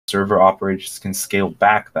server operators can scale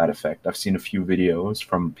back that effect. I've seen a few videos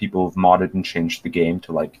from people who've modded and changed the game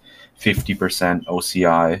to like 50%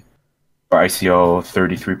 OCI or ICO,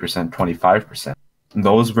 33%, 25%.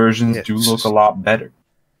 Those versions Yeah, do look a lot better.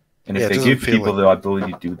 And if it they doesn't give feel people like the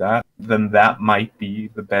ability to do that, then that might be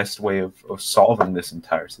the best way of solving this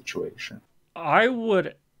entire situation. I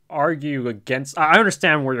would argue against. I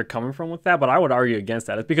understand where you're coming from with that, but I would argue against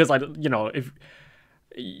that. It's because if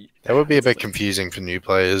that would be a it's bit confusing for new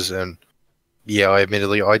players. And yeah,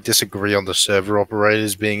 I disagree on the server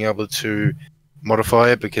operators being able to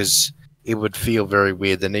modify it because it would feel very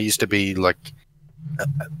weird. There needs to be like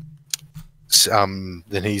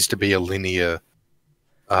there needs to be a linear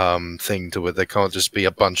thing to it. There can't just be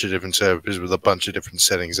a bunch of different servers with a bunch of different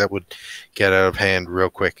settings. That would get out of hand real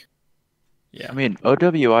quick. yeah. I mean,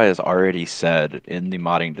 OWI has already said in the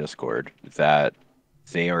modding Discord that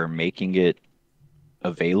they are making it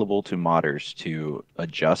available to modders to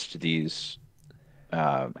adjust these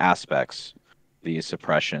aspects, the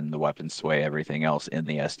suppression, the weapon sway, everything else in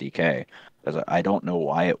the SDK. Because I don't know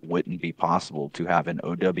why it wouldn't be possible to have an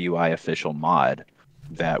OWI official mod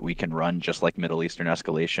that we can run just like Middle Eastern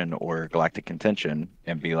Escalation or Galactic Contention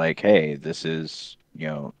and be like, hey, this is,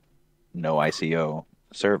 no ICO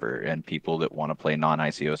server, and people that want to play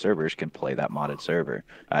non-ICO servers can play that modded server.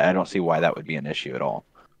 I don't see why that would be an issue at all.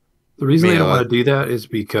 The reason they don't Yeah, want to do that is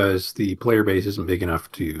because the player base isn't big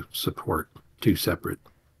enough to support two separate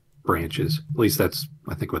branches. At least that's,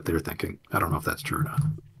 I think, what they're thinking. I don't know if that's true or not.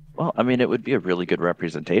 Well, I mean, it would be a really good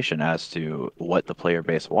representation as to what the player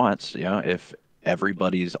base wants. If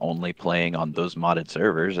everybody's only playing on those modded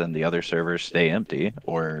servers and the other servers stay empty,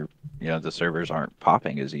 or the servers aren't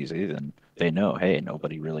popping as easy, then they know, hey,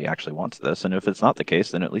 nobody really actually wants this. And if it's not the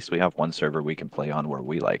case, then at least we have one server we can play on where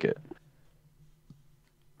we like it.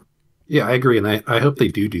 Yeah, I agree, and I hope they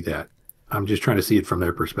do that. I'm just trying to see it from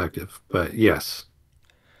their perspective. But yes,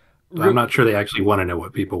 I'm not sure they actually want to know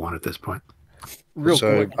what people want at this point. Real so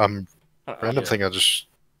quick. random thing.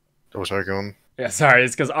 Oh, sorry, go on. Yeah, sorry.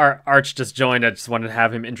 It's because Arch just joined. I just wanted to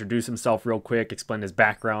have him introduce himself real quick, explain his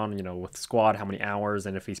background, with the squad, how many hours,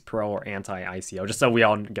 and if he's pro or anti-ICO, just so we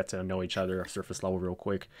all get to know each other surface level real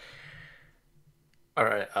quick. All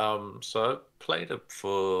right. So I played it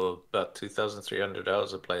for about 2,300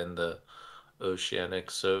 hours. I play in the Oceanic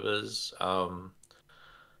servers. I'm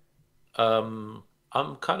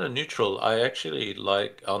kind of neutral. I actually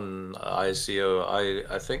like on ICO.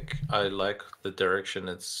 I think I like the direction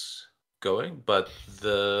it's going, but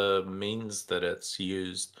the means that it's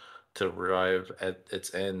used to arrive at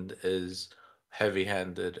its end is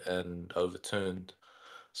heavy-handed and overturned.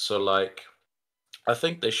 So like, I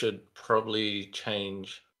think they should probably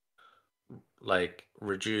change, like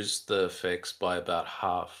reduce the effects by about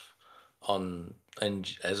half on,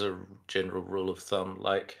 and as a general rule of thumb,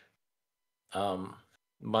 like um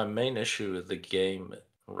my main issue with the game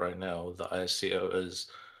right now, the ICO, is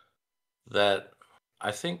that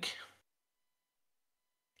I think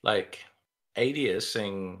like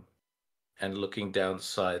ADSing and looking down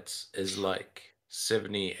sites is like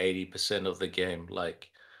 70-80% of the game. Like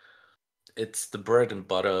it's the bread and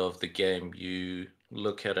butter of the game. You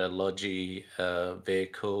look at a logi, a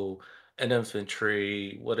vehicle, an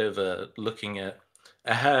infantry, whatever, looking at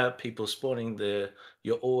people spawning there,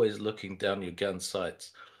 you're always looking down your gun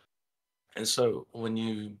sights. And so when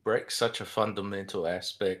you break such a fundamental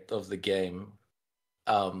aspect of the game,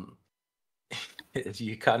 um,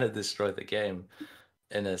 you kind of destroy the game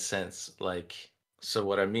in a sense. Like, so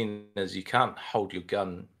what I mean is you can't hold your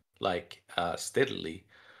gun like steadily.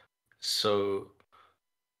 So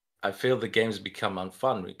I feel the game's become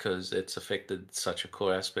unfun because it's affected such a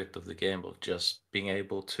core aspect of the game of just being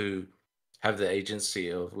able to have the agency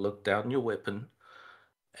of look down your weapon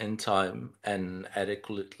in time and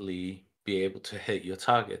adequately be able to hit your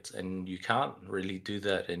targets. And you can't really do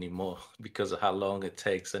that anymore because of how long it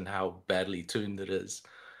takes and how badly tuned it is.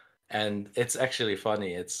 And it's actually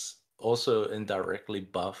funny. It's also indirectly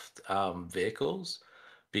buffed vehicles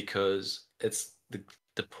because it's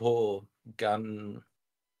the poor gun,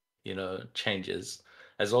 changes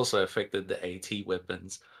has also affected the AT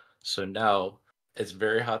weapons. So now it's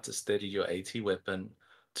very hard to steady your AT weapon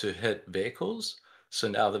to hit vehicles. So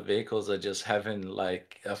now the vehicles are just having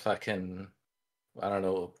like a fucking, I don't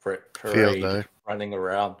know, Field parade day. running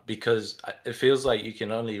around because it feels like you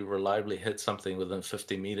can only reliably hit something within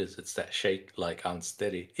 50 meters. It's that shake, like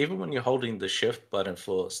unsteady. Even when you're holding the shift button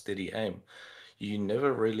for steady aim, you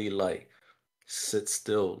never really like sit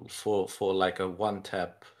still for like a one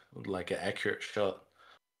tap, like an accurate shot.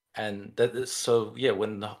 And that is so, yeah,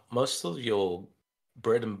 when most of your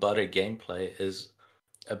bread and butter gameplay is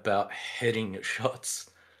about hitting your shots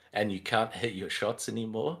and you can't hit your shots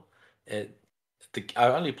anymore. I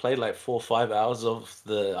only played like 4 or 5 hours of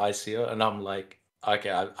the ICO, and I'm like, okay,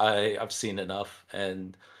 I've seen enough,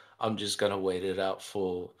 and I'm just gonna wait it out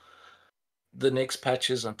for the next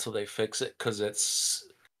patches until they fix it, because it's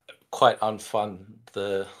quite unfun,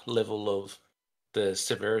 the level of the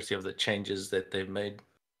severity of the changes that they've made.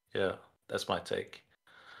 Yeah, that's my take.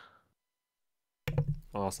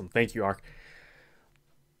 Awesome. Thank you, Ark.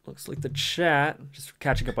 Looks like the chat, just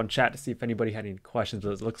catching up on chat to see if anybody had any questions,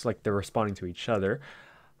 but it looks like they're responding to each other.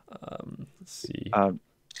 Let's see.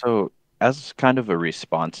 So, as kind of a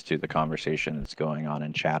response to the conversation that's going on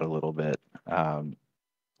in chat a little bit,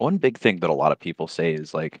 one big thing that a lot of people say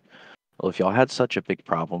is like, well, if y'all had such a big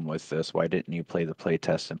problem with this, why didn't you play the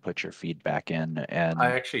playtest and put your feedback in? And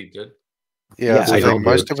I actually did. Yeah, Yeah, that's the we all thing. do.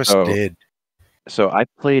 Most of us So- did. So I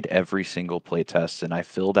played every single playtest and I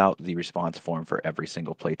filled out the response form for every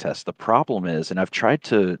single playtest. The problem is, and I've tried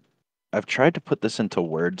to put this into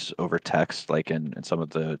words over text, like in some of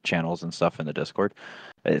the channels and stuff in the Discord.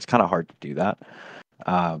 It's kind of hard to do that.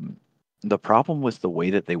 The problem with the way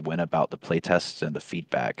that they went about the playtests and the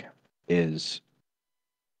feedback is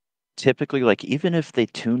typically, like, even if they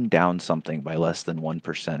tune down something by less than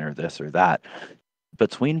 1% or this or that,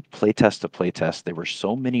 between playtest to playtest, there were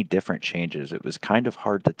so many different changes. It was kind of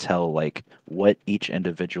hard to tell like what each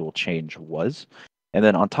individual change was. And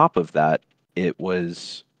then on top of that, it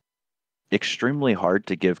was extremely hard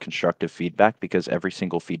to give constructive feedback because every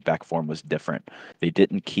single feedback form was different. They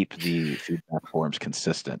didn't keep the feedback forms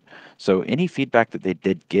consistent. So any feedback that they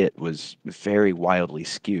did get was very wildly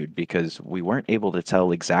skewed because we weren't able to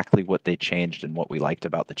tell exactly what they changed and what we liked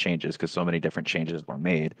about the changes because so many different changes were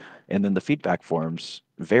made. And then the feedback forms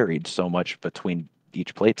varied so much between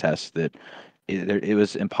each playtest that it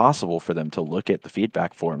was impossible for them to look at the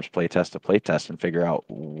feedback forms playtest to playtest and figure out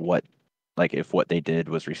what, like, if what they did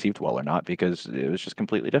was received well or not, because it was just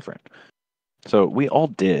completely different. So we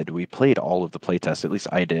played all of the playtests, at least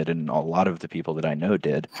I did, and a lot of the people that I know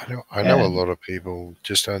did. I know a And- lot of people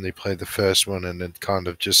just only played the first one and then kind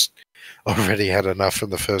of just already had enough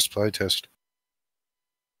from the first playtest.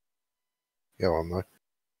 Go on though.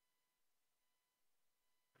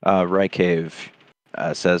 Rycave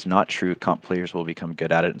says, not true. Comp players will become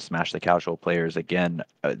good at it and smash the casual players. Again,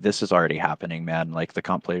 this is already happening, man. Like the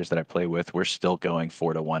comp players that I play with, we're still going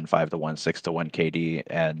 4-1, 5-1, 6-1 KD.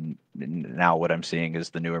 And now what I'm seeing is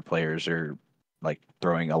the newer players are like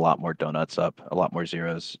throwing a lot more donuts up, a lot more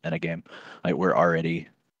zeros in a game. Like we're already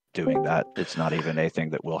doing that. It's not even a thing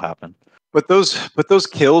that will happen. But those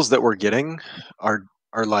kills that we're getting are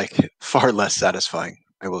like far less satisfying,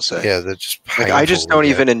 I will say. Yeah, they're just Like I just painful to don't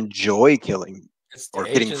get. even enjoy killing It's the or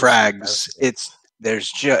getting agency frags. aspect.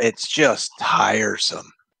 It's just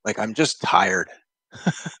tiresome. Like I'm just tired.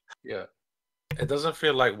 Yeah. It doesn't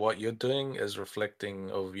feel like what you're doing is reflecting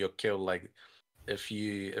of your kill, like if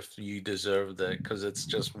you deserve that, because it's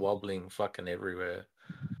just wobbling fucking everywhere.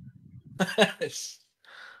 Yeah,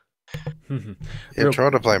 Real- try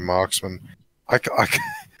to play marksman.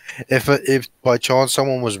 If by chance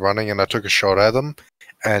someone was running and I took a shot at them,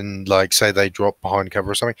 and like say they dropped behind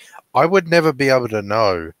cover or something, I would never be able to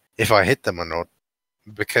know if I hit them or not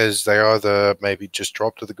because they either maybe just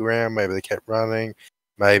dropped to the ground, maybe they kept running,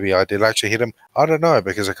 maybe I did actually hit them. I don't know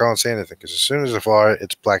because I can't see anything. Because as soon as I fire,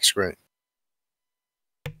 it's black screen.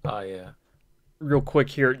 Oh yeah. Real quick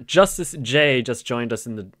here, Justice J just joined us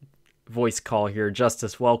in the voice call here.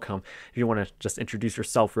 Justice, welcome. If you want to just introduce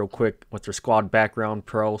yourself real quick, what's your squad background,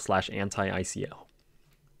 pro/anti-ICO?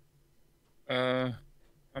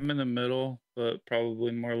 I'm in the middle, but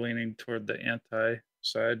probably more leaning toward the anti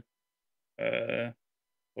side.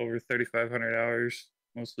 Over 3,500 hours,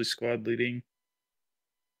 mostly squad leading,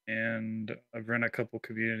 and I've run a couple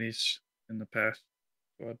communities in the past.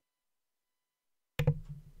 Squad.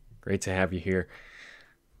 Great to have you here.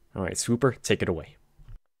 All right, Swooper, take it away.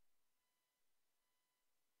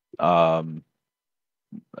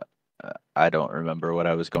 I don't remember what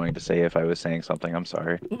I was going to say. If I was saying something, I'm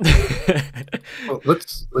sorry. Well,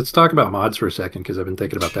 let's talk about mods for a second because I've been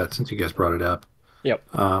thinking about that since you guys brought it up. Yep.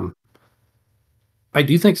 I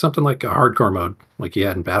do think something like a hardcore mode, like you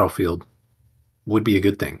had in Battlefield, would be a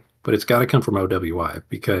good thing, but it's got to come from OWI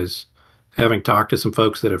because having talked to some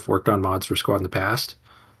folks that have worked on mods for Squad in the past,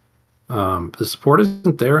 the support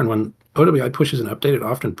isn't there, and when OWI pushes an update, it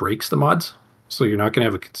often breaks the mods, so you're not going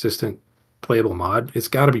to have a consistent playable mod. It's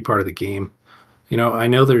got to be part of the game. You know, I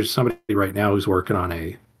know there's somebody right now who's working on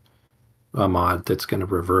a mod that's going to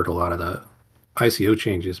revert a lot of the ICO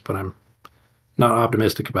changes, but I'm not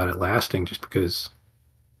optimistic about it lasting just because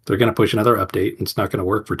they're going to push another update and it's not going to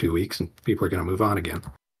work for 2 weeks and people are going to move on again.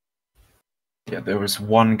 Yeah, there was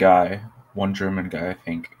one guy, one German guy, I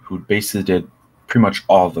think, who basically did pretty much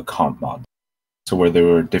all the comp mods. So where there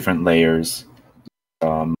were different layers,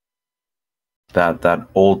 that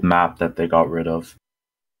old map that they got rid of,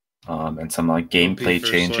 and some like gameplay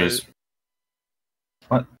First changes.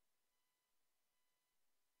 Light.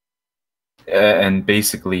 What? And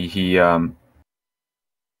basically he I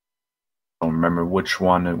don't remember which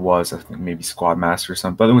one it was. I think maybe Squad Master or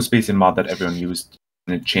something. But it was basically a mod that everyone used,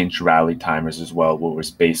 and it changed rally timers as well, what was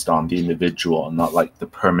based on the individual and not like the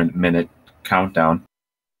permanent minute countdown.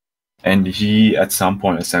 And he at some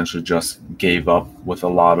point essentially just gave up with a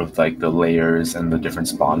lot of like the layers and the different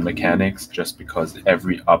spawn mechanics just because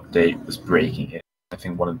every update was breaking it. I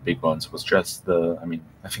think one of the big ones was just I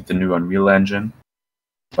think the new Unreal Engine.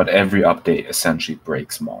 But every update essentially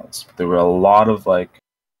breaks mods. There were a lot of like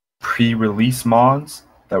pre-release mods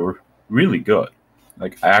that were really good.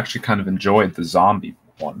 Like I actually kind of enjoyed the zombie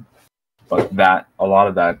one. But a lot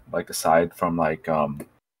of that, like aside from like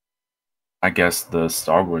I guess the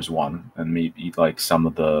Star Wars one and maybe like some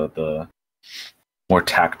of the more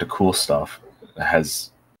tactical stuff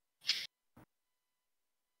has.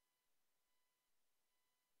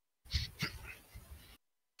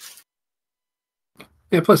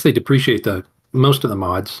 Yeah, plus they depreciate most of the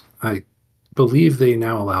mods. I believe they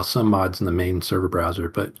now allow some mods in the main server browser,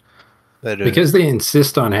 but because they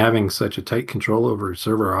insist on having such a tight control over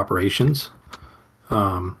server operations,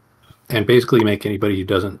 and basically make anybody who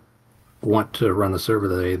doesn't want to run the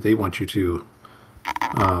server, they want you to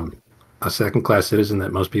a second-class citizen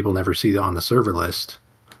that most people never see on the server list.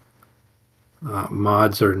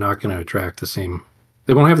 Mods are not going to attract the same.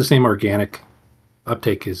 They won't have the same organic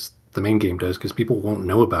uptake as the main game does because people won't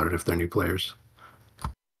know about it if they're new players.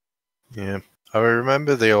 Yeah, I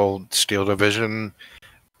remember the old Steel Division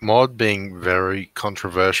mod being very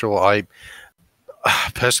controversial. I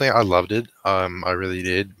personally, I loved it. I really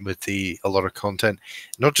did with a lot of content,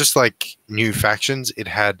 not just like new factions. It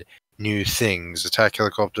had new things, attack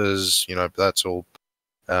helicopters. That's all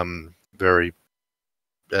very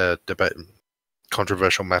debate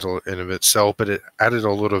controversial matter in of itself. But it added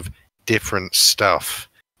a lot of different stuff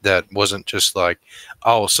that wasn't just like,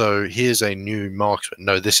 oh, so here's a new marksman.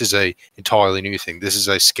 No, this is a entirely new thing. This is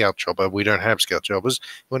a scout chopper. We don't have scout choppers.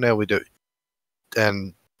 Well, now we do.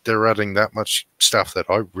 And they're adding that much stuff that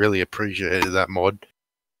I really appreciated that mod.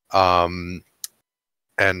 And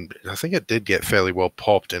I think it did get fairly well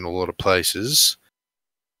popped in a lot of places.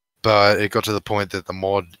 But it got to the point that the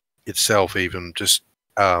mod itself even just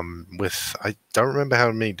with, I don't remember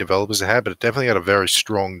how many developers it had, but it definitely had a very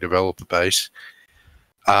strong developer base.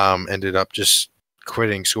 Ended up just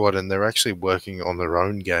quitting Squad, and they're actually working on their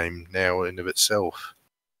own game now in of itself,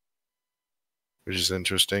 which is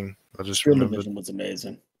interesting. I just Real remembered. Division was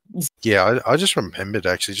amazing. Yeah, I just remembered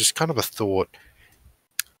actually, just kind of a thought,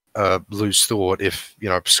 loose thought. If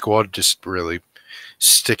Squad just really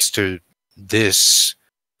sticks to this,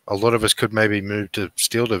 a lot of us could maybe move to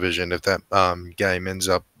Steel Division if that game ends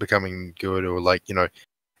up becoming good, or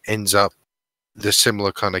ends up the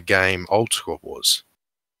similar kind of game Old Squad was.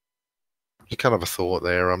 Kind of a thought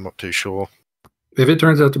there. I'm not too sure. If it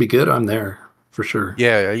turns out to be good, I'm there for sure.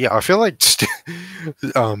 Yeah. I feel like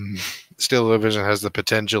Steel Division has the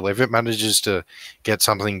potential. If it manages to get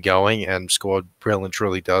something going, and Squad really and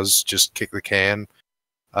truly does just kick the can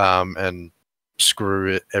and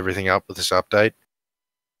screw everything up with this update,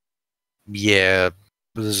 yeah,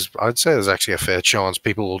 I'd say there's actually a fair chance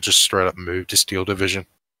people will just straight up move to Steel Division,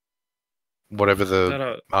 whatever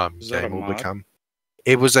the game will become.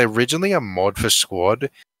 It was originally a mod for Squad,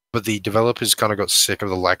 but the developers kind of got sick of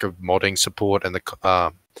the lack of modding support and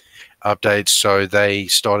the updates, so they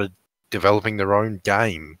started developing their own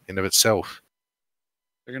game in of itself.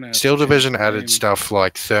 Steel Division added stuff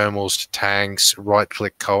like thermals to tanks,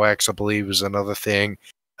 right-click coax, I believe, was another thing,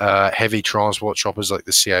 heavy transport choppers like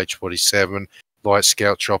the CH-47, light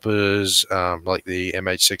scout choppers like the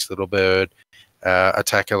MH-6 Little Bird,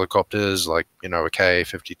 attack helicopters like, a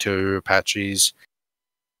Ka-52, Apaches.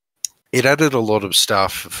 It added a lot of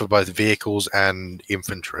stuff for both vehicles and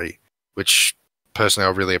infantry, which personally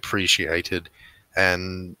I really appreciated.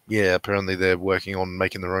 And yeah, apparently they're working on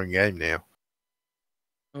making their own game now.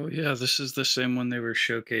 Oh yeah, this is the same one they were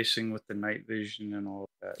showcasing with the night vision and all of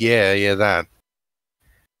that. Yeah, that.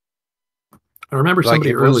 I remember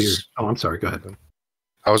somebody earlier. Oh, I'm sorry. Go ahead.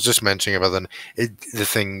 I was just mentioning about the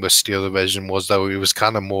thing with Steel Division was, though, it was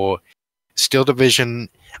kind of more. Steel Division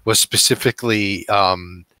was specifically.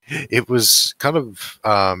 It was kind of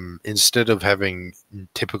instead of having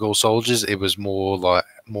typical soldiers, it was more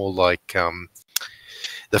like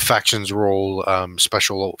the factions were all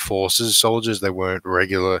special forces soldiers. They weren't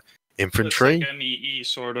regular infantry. It's like an EE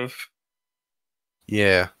sort of.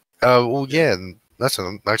 Yeah. Well, yeah. And that's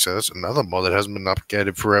another mod that hasn't been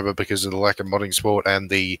updated forever because of the lack of modding support and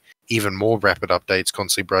the even more rapid updates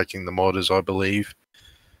constantly breaking the modders, I believe.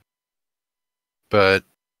 But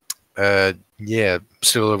yeah,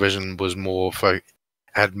 Steel Division was more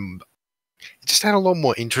it just had a lot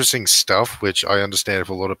more interesting stuff, which I understand if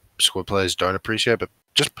a lot of squad players don't appreciate. But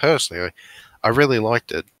just personally, I really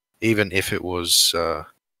liked it, even if it was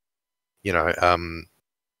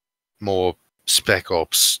more spec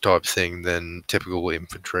ops type thing than typical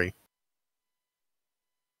infantry.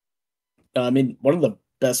 I mean, one of the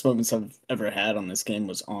best moments I've ever had on this game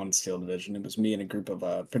was on Steel Division. It was me and a group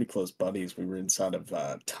of pretty close buddies. We were inside of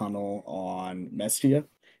a tunnel on Mestia,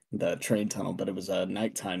 the train tunnel, but it was a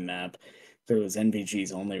nighttime map. There was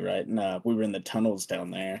NVGs only, right? And we were in the tunnels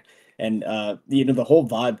down there. And the whole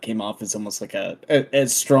vibe came off as almost like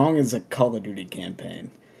as strong as a Call of Duty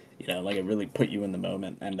campaign. Like it really put you in the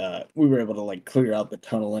moment. And we were able to like clear out the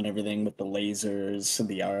tunnel and everything with the lasers,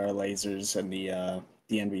 the IR lasers, and the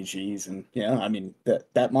NVGs, and I mean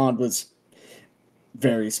that mod was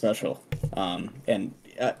very special. And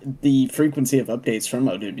the frequency of updates from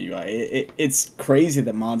OWI, it's crazy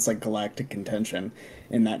that mods like Galactic Contention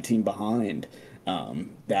and that team behind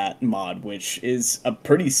that mod, which is a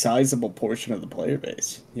pretty sizable portion of the player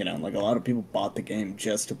base. Like a lot of people bought the game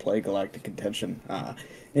just to play Galactic Contention.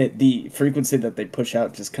 The frequency that they push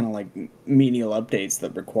out, just kind of like menial updates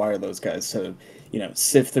that require those guys to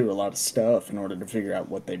sift through a lot of stuff in order to figure out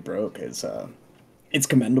what they broke, is it's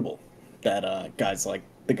commendable that guys like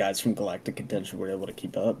the guys from Galactic Contention were able to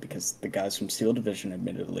keep up, because the guys from Steel Division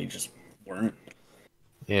admittedly just weren't.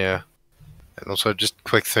 Yeah. And also, just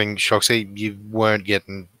quick thing, Shoxy, you weren't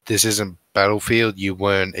getting, this isn't Battlefield, you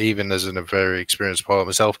weren't, even as a very experienced pilot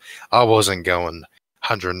myself, I wasn't going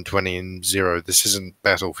 120 and 0. This isn't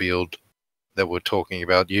Battlefield that we're talking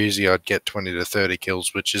about. Usually I'd get 20 to 30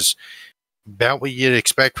 kills, which is about what you'd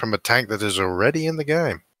expect from a tank that is already in the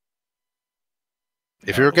game.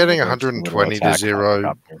 If you're getting 120 to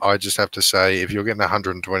 0, I just have to say, if you're getting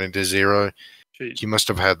 120 to 0, you must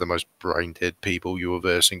have had the most brain-dead people you were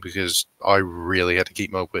versing, because I really had to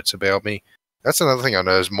keep my wits about me. That's another thing I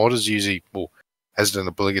know, is modders usually, well, as an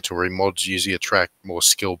obligatory, mods usually attract more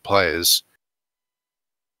skilled players.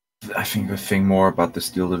 I think the thing more about the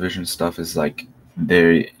Steel Division stuff is like,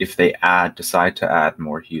 if they decide to add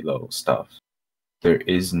more Helo stuff, there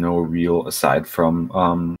is no real, aside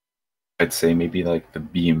from I'd say maybe like the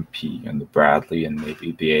BMP and the Bradley and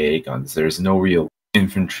maybe the AA guns, there's no real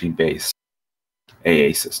infantry-based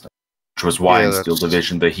AA system, which was why in Steel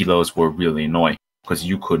Division the Helos were really annoying, because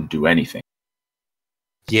you couldn't do anything.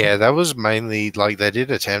 Yeah, that was mainly, like, they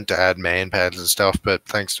did attempt to add man pads and stuff, but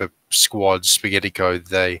thanks to Squad Spaghetti Code,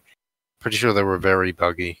 pretty sure they were very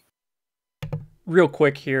buggy. Real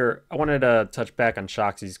quick here, I wanted to touch back on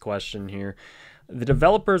Shoxy's question here. The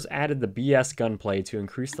developers added the BS gunplay to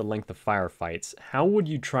increase the length of firefights. How would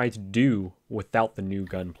you try to do without the new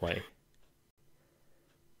gunplay?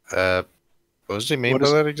 What does he mean by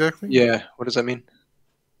that exactly? Yeah, what does that mean?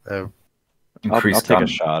 I'll take a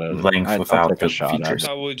shot at length without the features.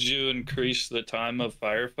 How would you increase the time of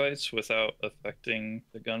firefights without affecting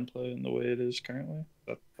the gunplay in the way it is currently?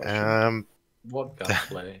 What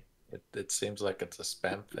gunplay? It seems like it's a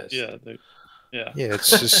spam fest. Yeah, yeah, it's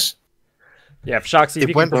just. Yeah, if Shoxy, if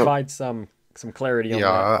you can provide some clarity on that.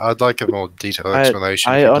 Yeah, I'd like a more detailed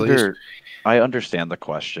explanation. I understand the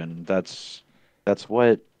question. That's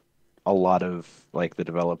what a lot of like the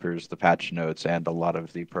developers, the patch notes, and a lot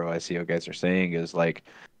of the pro ICO guys are saying is like,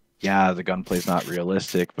 yeah, the gunplay's not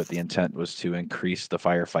realistic, but the intent was to increase the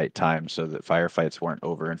firefight time so that firefights weren't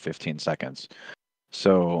over in 15 seconds.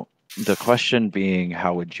 So the question being,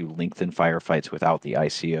 how would you lengthen firefights without the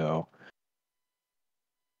ICO?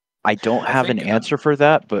 I don't have an answer for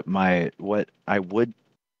that, but what I would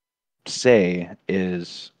say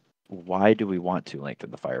is, why do we want to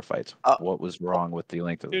lengthen the firefights? What was wrong with the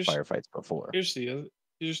length of the firefights before? Here's the other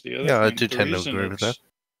thing. Yeah, I do tend to agree with that.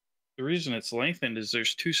 The reason it's lengthened is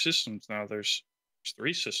there's two systems now. There's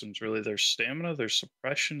three systems, really. There's stamina, there's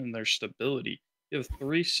suppression, and there's stability. You have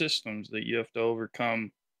three systems that you have to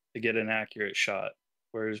overcome to get an accurate shot,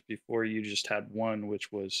 whereas before you just had one,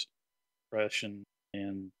 which was suppression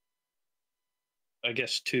and I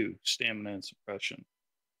guess two, stamina and suppression.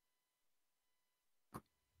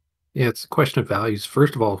 Yeah, it's a question of values.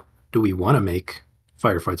 First of all, do we want to make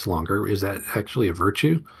firefights longer? Is that actually a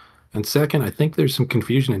virtue? And second, I think there's some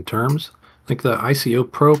confusion in terms. Like the ICO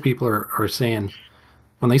Pro people are saying,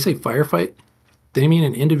 when they say firefight, they mean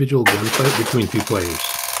an individual gunfight between two players.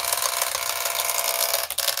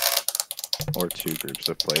 Or two groups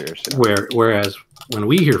of players. Yeah. Whereas when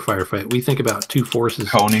we hear firefight, we think about two forces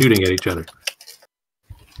Coney. shooting at each other.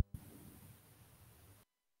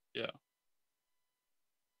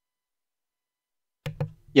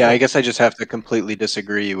 Yeah, I guess I just have to completely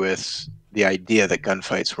disagree with the idea that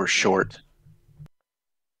gunfights were short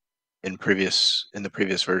in the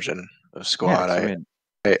previous version of Squad. Yeah,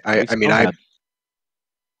 'cause, I mean, still had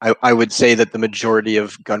I would say that the majority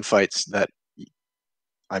of gunfights that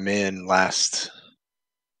I'm in last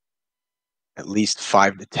at least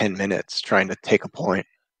 5 to 10 minutes trying to take a point,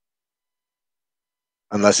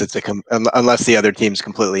 unless unless the other team's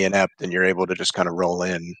completely inept and you're able to just kind of roll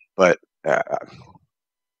in. But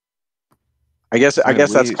I guess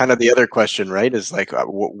that's kind of the other question, right? Is like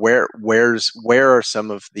where are some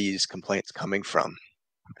of these complaints coming from?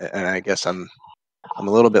 And I guess I'm a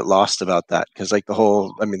little bit lost about that, because like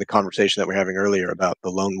the conversation that we're having earlier about the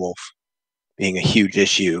lone wolf being a huge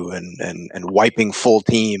issue, and wiping full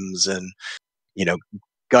teams, and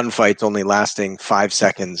gunfights only lasting 5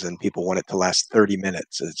 seconds and people want it to last 30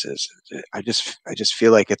 minutes. I just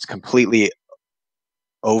feel like it's completely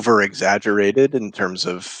over exaggerated in terms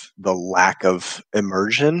of the lack of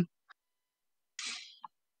immersion.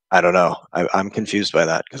 I don't know. I'm confused by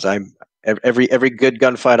that, because every good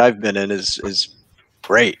gunfight I've been in is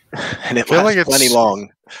great, and it feel lasts like plenty it's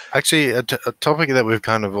long. actually a topic that we've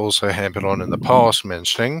kind of also hampered on in the past,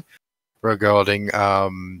 mentioning regarding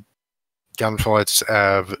gunfights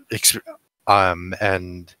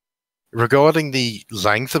and regarding the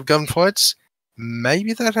length of gunfights.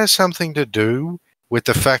 Maybe that has something to do with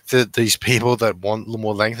the fact that these people that want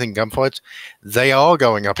more length in gunfights, they are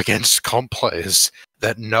going up against comp players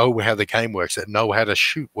that know how the game works, that know how to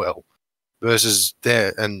shoot well, versus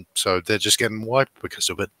and so they're just getting wiped because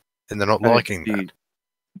of it, and they're not liking that.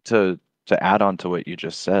 To add on to what you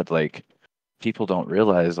just said, like, people don't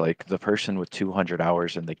realize, like, the person with 200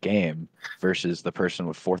 hours in the game versus the person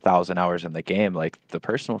with 4,000 hours in the game. Like, the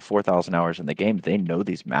person with 4,000 hours in the game, they know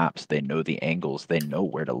these maps, they know the angles, they know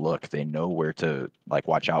where to look, they know where to, like,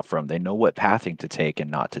 watch out from, they know what pathing to take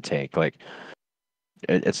and not to take. Like,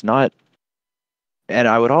 it's not. And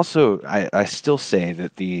I would also, I still say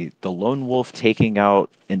that the lone wolf taking out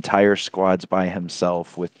entire squads by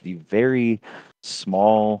himself with a very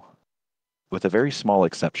small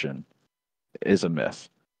exception is a myth.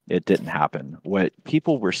 It didn't happen. What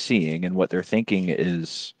people were seeing and what they're thinking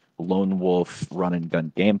is lone wolf run and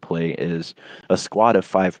gun gameplay is a squad of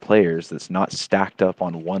 5 players that's not stacked up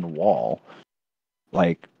on one wall,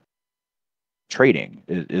 like trading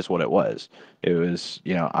is what it was. It was,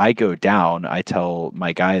 I go down, I tell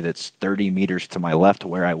my guy that's 30 meters to my left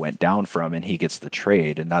where I went down from, and he gets the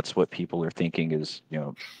trade. And that's what people are thinking is,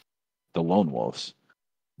 the lone wolves.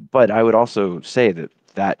 But I would also say that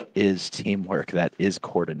that is teamwork, that is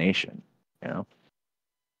coordination,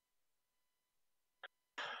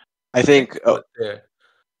 I think. what their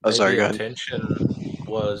Sorry, maybe go ahead. intention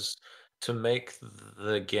was to make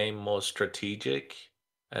the game more strategic,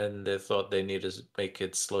 and they thought they needed to make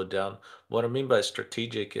it slow down. What I mean by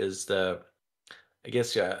strategic is that, I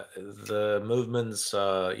guess, yeah, the movements,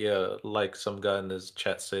 yeah, like some guy in this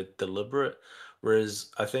chat said, deliberate. Whereas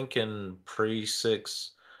I think in pre-6,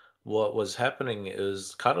 what was happening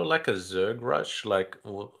is kind of like a Zerg rush. Like,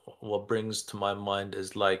 what brings to my mind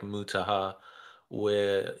is like Mutaha,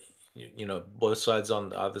 where, both sides on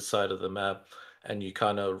the other side of the map, and you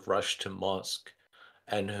kind of rush to mosque,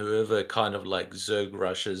 and whoever kind of like Zerg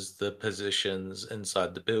rushes the positions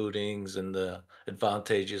inside the buildings and the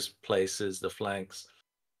advantageous places, the flanks,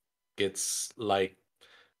 gets like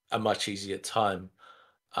a much easier time.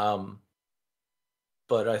 Um,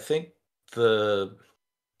 but I think the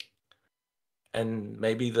and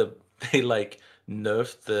maybe they like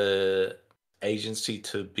nerfed the agency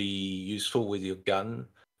to be useful with your gun,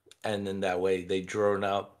 and in that way they drone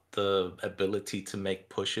out the ability to make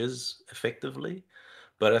pushes effectively.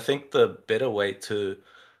 But I think the better way to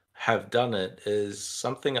have done it is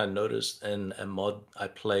something I noticed in a mod I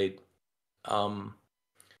played. Um,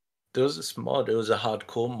 there was this mod, it was a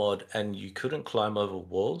hardcore mod, and you couldn't climb over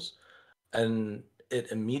walls. And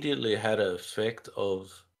it immediately had an effect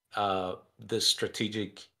of this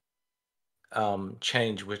strategic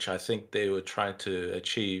change, which I think they were trying to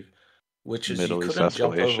achieve, which is you Middle East couldn't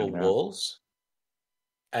jump over escalation. Yeah. walls.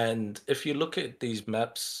 And if you look at these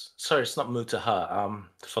maps, sorry, it's not Mutaha,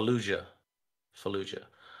 Fallujah. Fallujah.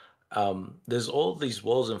 There's all these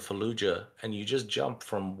walls in Fallujah, and you just jump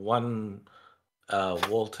from one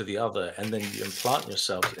wall to the other, and then you implant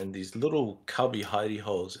yourself in these little cubby hidey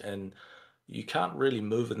holes, and you can't really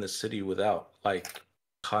move in the city without like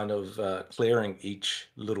kind of clearing each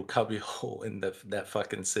little cubby hole in that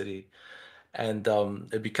fucking city. and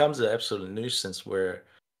it becomes an absolute nuisance where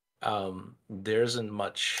there isn't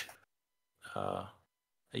much.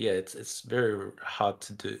 Yeah, it's very hard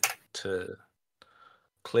to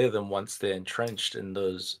clear them once they're entrenched in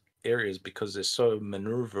those areas because they're so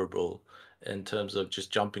maneuverable in terms of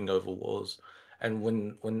just jumping over walls. And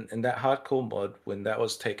when in that hardcore mod, when that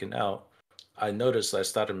was taken out, I noticed I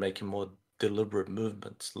started making more deliberate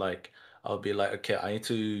movements. Like I'll be like, okay, I need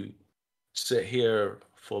to sit here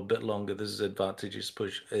for a bit longer. This is advantageous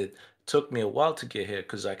push. It took me a while to get here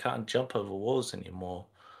because I can't jump over walls anymore,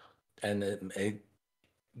 and it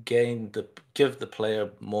gain the give the player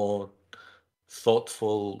more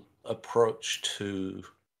thoughtful approach to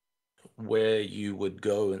where you would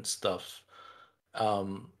go and stuff.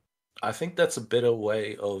 Um, I think that's a better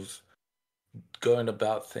way of going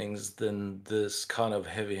about things than this kind of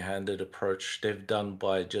heavy-handed approach they've done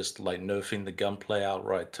by just like nerfing the gunplay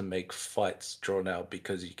outright to make fights drawn out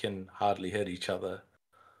because you can hardly hit each other.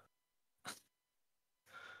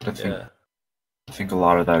 I think Yeah. I think a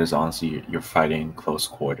lot of that is honestly you're fighting close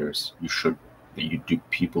quarters.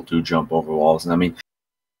 People do jump over walls, and I mean,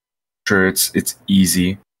 sure it's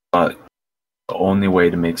easy, but the only way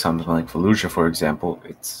to make something like Fallujah, for example,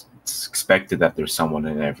 it's expected that there's someone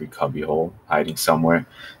in every cubbyhole hiding somewhere,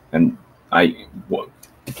 and like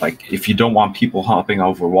if you don't want people hopping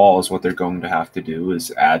over walls, what they're going to have to do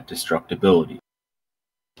is add destructibility,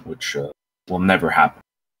 which will never happen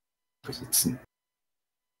because it's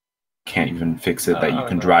can't even fix it that you I can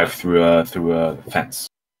don't know. drive through a fence.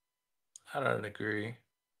 I don't agree.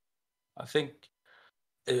 I think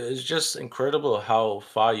it's just incredible how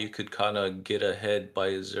far you could kind of get ahead by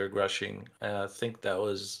Zerg rushing. And I think that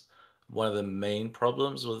was one of the main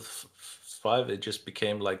problems with 5. It just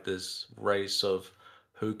became like this race of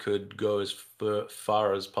who could go as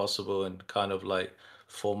far as possible and kind of like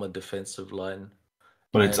form a defensive line.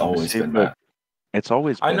 But it's And always See, been but that. it's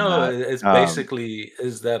always I been know that. it's basically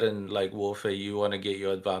is that in like warfare you want to get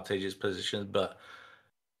your advantageous positions, but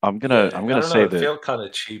I'm yeah, I'm I gonna don't know. say It that. felt kind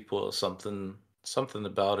of cheap or something. Something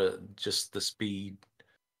about it, just the speed.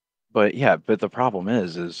 But yeah, but the problem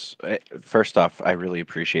is first off, I really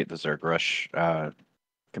appreciate the Zerg Rush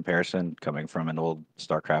comparison coming from an old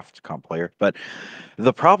StarCraft comp player. But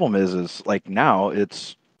the problem is like now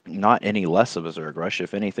it's not any less of a Zerg Rush.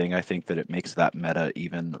 If anything, I think that it makes that meta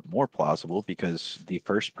even more plausible because the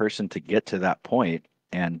first person to get to that point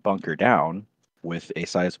and bunker down with a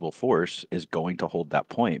sizable force is going to hold that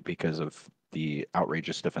point because of the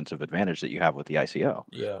outrageous defensive advantage that you have with the ICO.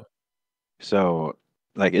 Yeah. So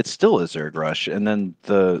like it's still a Zerg Rush, and then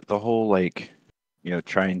the whole like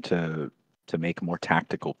trying to make more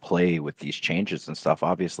tactical play with these changes and stuff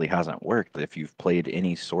obviously hasn't worked. If you've played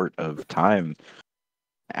any sort of time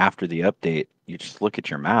after the update, you just look at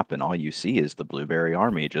your map and all you see is the Blueberry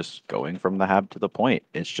Army just going from the hab to the point.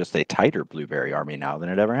 It's just a tighter Blueberry Army now than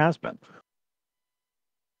it ever has been.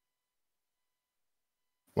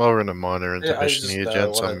 Well, we're in a minor Yeah, I intermission just here,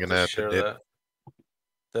 gents. I'm wanted going to to have to share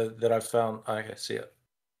dip. that I found. I see it.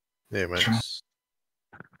 Yeah, man.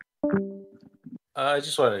 I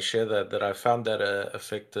just wanted to share that I found that a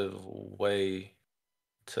effective way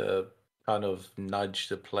to kind of nudge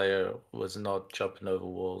the player was not jumping over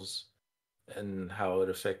walls, and how it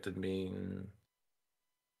affected me in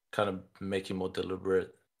kind of making more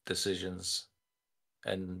deliberate decisions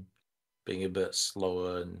and being a bit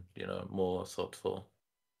slower and more thoughtful.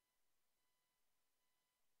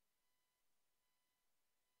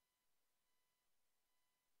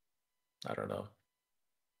 I don't know.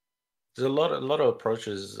 There's a lot of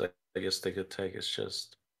approaches I guess they could take. It's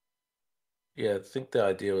just yeah, I think the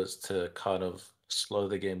idea was to kind of slow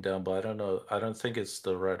the game down, but I don't know. I don't think it's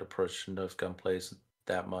the right approach to nerf gunplays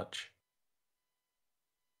that much.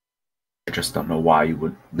 I just don't know why you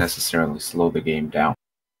would necessarily slow the game down.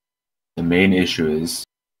 The main issue is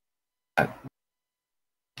that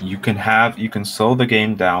you can slow the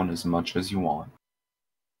game down as much as you want,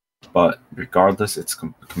 but regardless, it's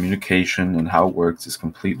communication and how it works is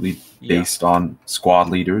completely based on squad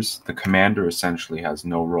leaders. The commander essentially has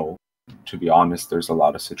no role. To be honest, there's a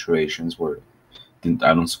lot of situations where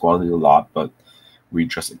I don't squad lead a lot, but we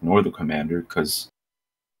just ignore the commander because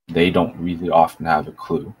they don't really often have a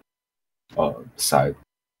clue beside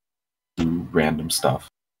do random stuff.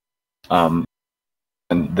 And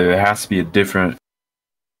there has to be a different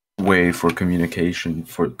way for communication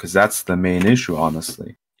because that's the main issue,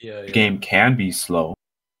 honestly. Yeah, The game can be slow,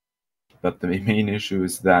 but the main issue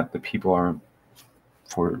is that the people aren't,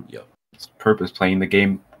 for purpose, playing the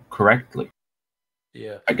game correctly.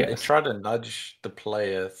 Yeah, I they guess. try to nudge the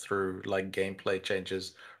player through like gameplay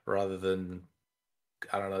changes rather than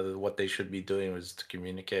I don't know what they should be doing was to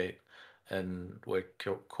communicate. and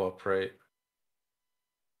cooperate.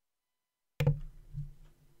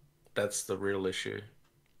 That's the real issue.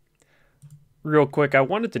 Real quick, I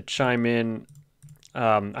wanted to chime in.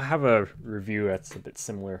 I have a review that's a bit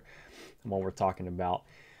similar to what we're talking about.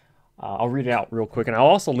 I'll read it out real quick, and I'll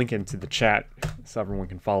also link it into the chat so everyone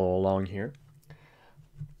can follow along here.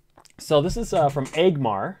 So this is from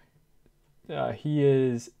Egmar. He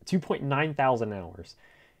is 2.9 thousand hours.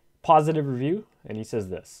 Positive review, and he says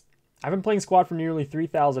this. I've been playing Squad for nearly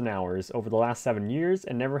 3,000 hours over the last 7 years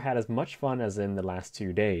and never had as much fun as in the last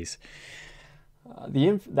 2 days.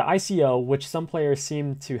 The ICO, which some players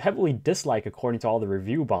seem to heavily dislike according to all the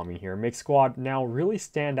review bombing here, makes Squad now really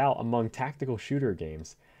stand out among tactical shooter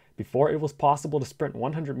games. Before it was possible to sprint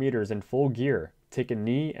 100 meters in full gear, take a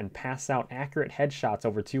knee, and pass out accurate headshots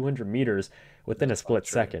over 200 meters within a split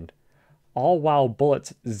second, all while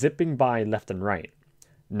bullets zipping by left and right.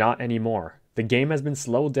 Not anymore. The game has been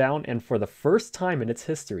slowed down and for the first time in its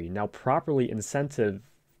history now properly incentivizes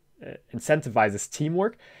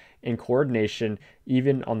teamwork and coordination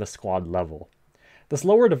even on the squad level. The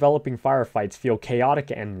slower developing firefights feel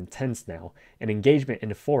chaotic and intense now, and engagement in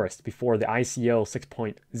the forest before the ICO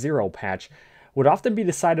 6.0 patch would often be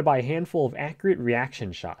decided by a handful of accurate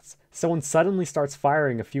reaction shots. Someone suddenly starts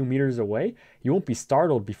firing a few meters away, you won't be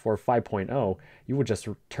startled before 5.0, you will just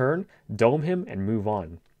turn, dome him, and move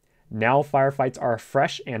on. Now firefights are a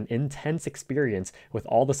fresh and intense experience with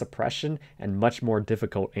all the suppression and much more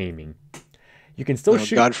difficult aiming. You can still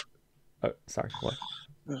shoot... sorry, what?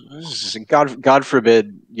 God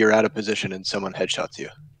forbid you're out of position and someone headshots you.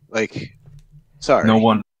 Like, sorry. No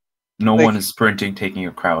one is sprinting, taking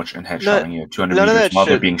a crouch, and headshotting you 200 meters while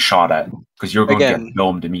they're being shot at, because you're going to get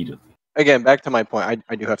domed immediately. Again, back to my point.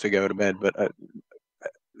 I do have to go to bed, but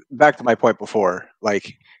back to my point before.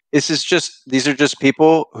 Like, these are just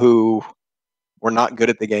people who were not good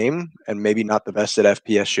at the game and maybe not the best at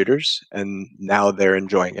FPS shooters, and now they're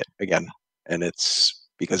enjoying it again, and it's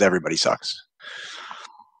because everybody sucks.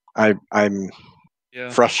 I'm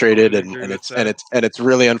frustrated, and it's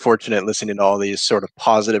really unfortunate listening to all these sort of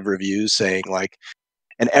positive reviews saying like,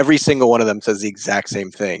 and every single one of them says the exact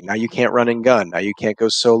same thing. Now you can't run and gun. Now you can't go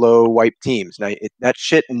solo wipe teams. Now that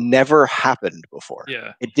shit never happened before.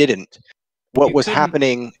 Yeah, it didn't. What was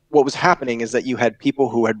happening is that you had people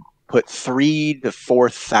who had put 3,000 to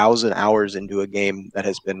 4,000 hours into a game that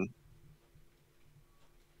has been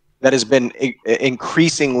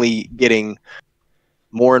increasingly getting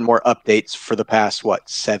more and more updates for the past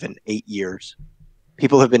 7-8 years.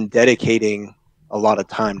 People have been dedicating a lot of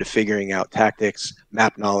time to figuring out tactics,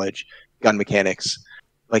 map knowledge, gun mechanics.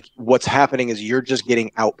 Like, what's happening is you're just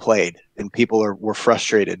getting outplayed, and people were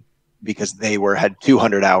frustrated because they had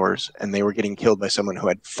 200 hours and they were getting killed by someone who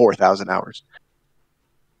had 4,000 hours.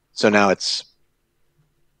 So now it's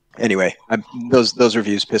anyway. Those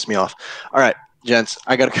reviews piss me off. All right, gents,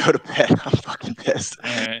 I gotta go to bed. I'm fucking pissed. All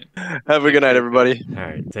right. Have a good night, everybody. All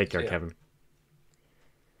right, take care, Kevin.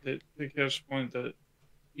 The Kev's point that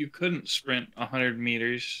you couldn't sprint 100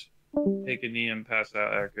 meters, take a knee, and pass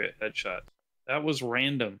out accurate headshots. That was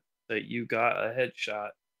random that you got a headshot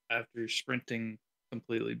after sprinting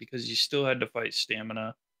completely, because you still had to fight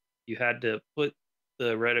stamina. You had to put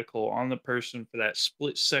the reticle on the person for that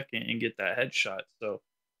split second and get that headshot. So,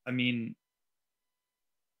 I mean,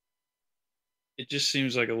 it just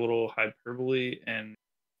seems like a little hyperbole, and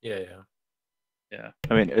yeah.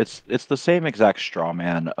 I mean, it's the same exact straw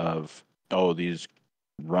man of, oh, these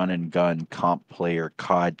run and gun comp player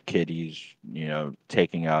COD kiddies,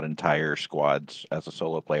 taking out entire squads as a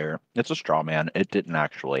solo player. It's a straw man. It didn't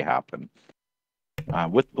actually happen.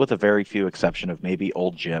 With a very few exception of maybe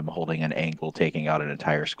old Jim holding an angle, taking out an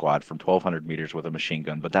entire squad from 1,200 meters with a machine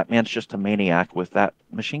gun. But that man's just a maniac with that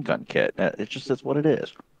machine gun kit. It just is what it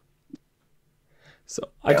is. So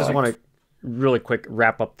I just want to really quick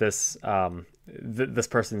wrap up this this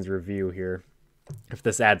person's review here, if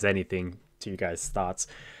this adds anything to you guys' thoughts.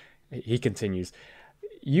 He continues.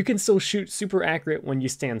 You can still shoot super accurate when you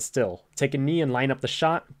stand still. Take a knee and line up the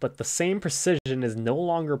shot, but the same precision is no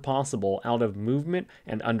longer possible out of movement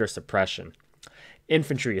and under suppression.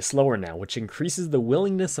 Infantry is slower now, which increases the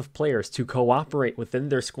willingness of players to cooperate within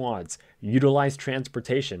their squads, utilize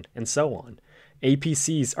transportation, and so on.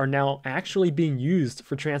 APCs are now actually being used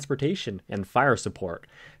for transportation and fire support,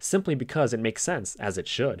 simply because it makes sense, as it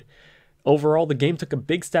should. Overall, the game took a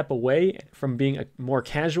big step away from being a more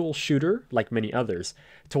casual shooter, like many others,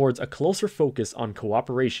 towards a closer focus on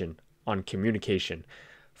cooperation, on communication.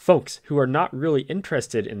 Folks who are not really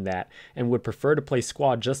interested in that and would prefer to play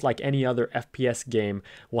squad just like any other FPS game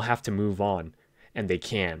will have to move on. And they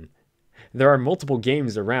can. There are multiple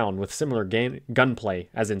games around with similar gunplay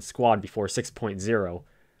as in Squad before 6.0,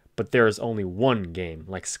 but there is only one game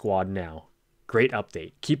like Squad now. Great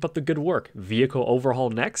update. Keep up the good work. Vehicle overhaul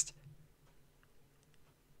next?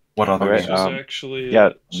 What other Okay, This was game? actually yeah,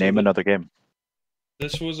 so name another game.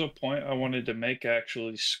 this was a point I wanted to make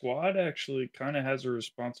actually. Squad actually kind of has a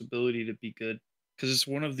responsibility to be good because it's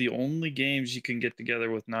one of the only games you can get together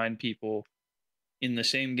with 9 people in the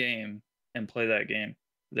same game and play that game.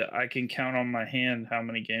 That I can count on my hand how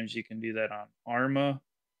many games you can do that on. Arma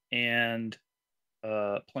and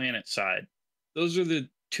Planet Side. Those are the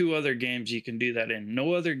 2 other games you can do that in.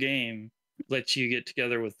 No other game lets you get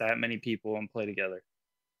together with that many people and play together.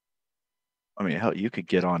 I mean, hell, you could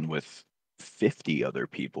get on with 50 other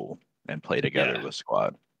people and play together Yeah. with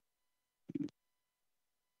Squad.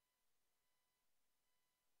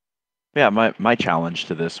 Yeah, my challenge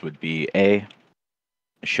to this would be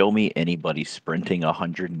show me anybody sprinting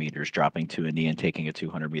 100 meters, dropping to a knee, and taking a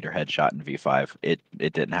 200-meter headshot in V5. It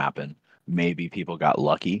didn't happen. Maybe people got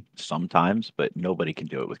lucky sometimes, but nobody can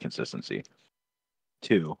do it with consistency.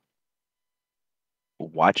 2,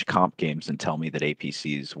 watch comp games and tell me that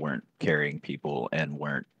APCs weren't carrying people and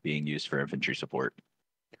weren't being used for infantry support.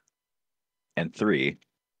 And 3,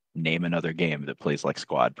 name another game that plays like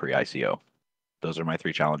Squad pre-ICO. Those are my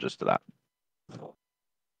 3 challenges to that.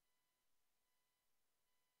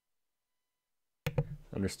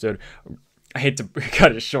 Understood. I hate to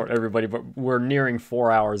cut it short, everybody, but we're nearing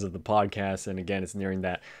 4 hours of the podcast, and again, it's nearing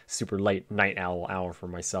that super late night owl hour for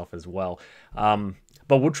myself as well.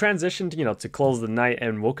 But we'll transition to to close the night,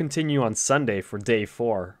 and we'll continue on Sunday for day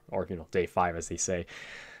 4, or day 5, as they say,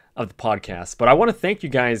 of the podcast. But I want to thank you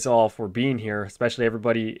guys all for being here, especially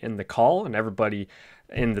everybody in the call and everybody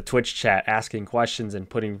in the Twitch chat asking questions and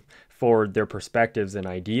putting forward their perspectives and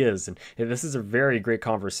ideas. And this is a very great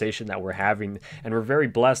conversation that we're having, and we're very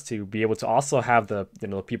blessed to be able to also have the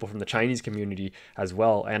people from the Chinese community as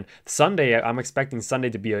well. And Sunday, I'm expecting Sunday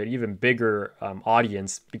to be an even bigger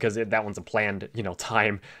audience, because that one's a planned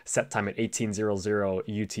set time at 1800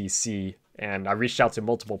 UTC. And I reached out to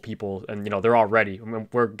multiple people, and they're all ready. I mean,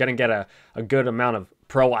 we're gonna get a good amount of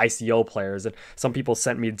pro ICO players, and some people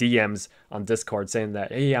sent me DMs on Discord saying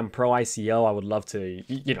that, hey, I'm pro ICO, I would love to.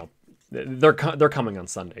 They're coming on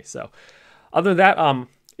Sunday. So other than that,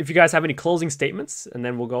 if you guys have any closing statements, and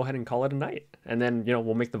then we'll go ahead and call it a night, and then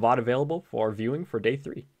we'll make the VOD available for viewing for day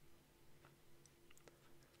 3.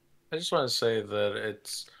 I just want to say that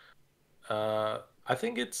it's I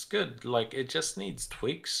think it's good. Like, it just needs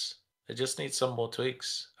tweaks. It just needs some more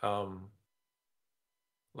tweaks.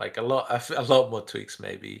 Like a lot more tweaks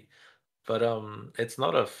maybe. But it's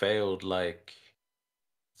not a failed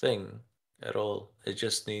thing at all. It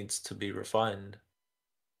just needs to be refined.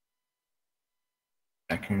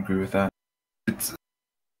 I can agree with that. It's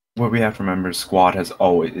what we have to remember. Squad has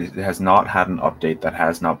not had an update that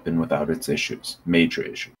has not been without its issues, major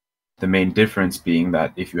issues. The main difference being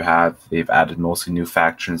that they've added mostly new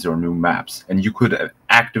factions or new maps, and you could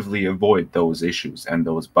actively avoid those issues and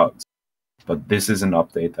those bugs. But this is an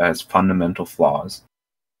update that has fundamental flaws,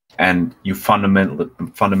 and you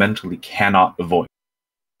fundamentally cannot avoid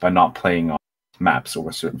by not playing on maps or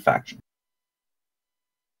a certain faction.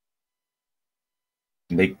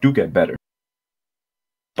 And they do get better,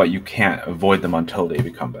 but you can't avoid them until they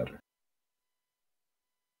become better.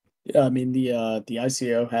 Yeah, I mean the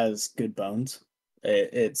ICO has good bones.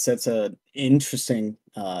 It sets an interesting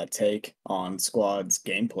take on Squad's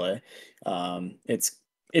gameplay.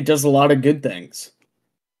 It does a lot of good things.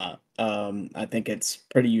 I think it's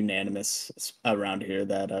pretty unanimous around here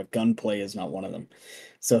that gunplay is not one of them.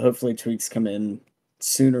 So hopefully tweaks come in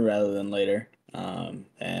sooner rather than later,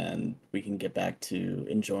 and we can get back to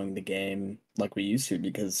enjoying the game like we used to,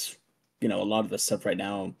 because a lot of the stuff right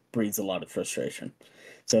now breeds a lot of frustration.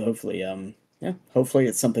 So hopefully, yeah, hopefully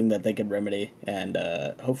it's something that they can remedy, and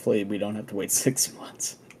hopefully we don't have to wait 6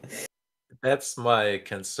 months. That's my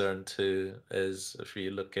concern too, is if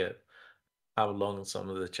you look at how long some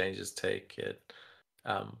of the changes take,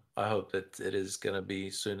 I hope that it is going to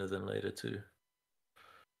be sooner than later too.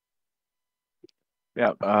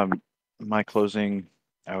 Yeah, my closing,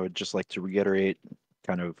 I would just like to reiterate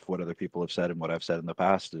kind of what other people have said and what I've said in the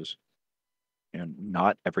past is,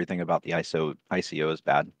 not everything about the ICO is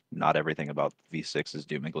bad. Not everything about V6 is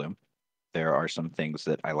doom and gloom. There are some things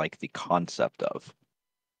that I like the concept of.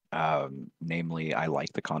 Namely, I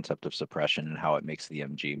like the concept of suppression and how it makes the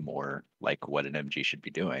MG more like what an MG should be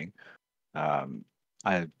doing. I'm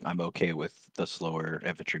okay with the slower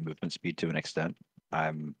infantry movement speed to an extent.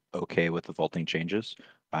 I'm okay with the vaulting changes.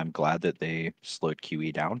 I'm glad that they slowed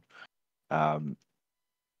QE down.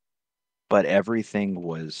 but everything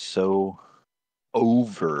was so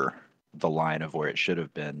over the line of where it should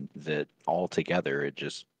have been that altogether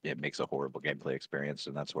it makes a horrible gameplay experience,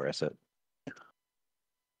 and that's where I sit.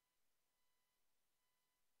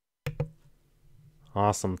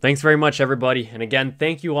 Awesome. Thanks very much, everybody. And again,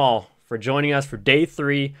 thank you all for joining us for day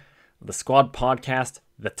 3 of the Squad Podcast,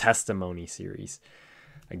 the Testimony series.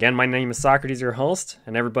 Again, my name is Socrates, your host,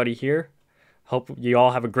 and everybody here. Hope you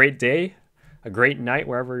all have a great day, a great night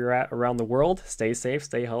wherever you're at around the world. Stay safe,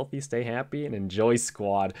 stay healthy, stay happy, and enjoy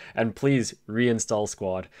Squad. And please reinstall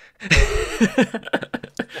Squad.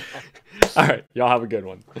 All right, y'all have a good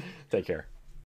one. Take care.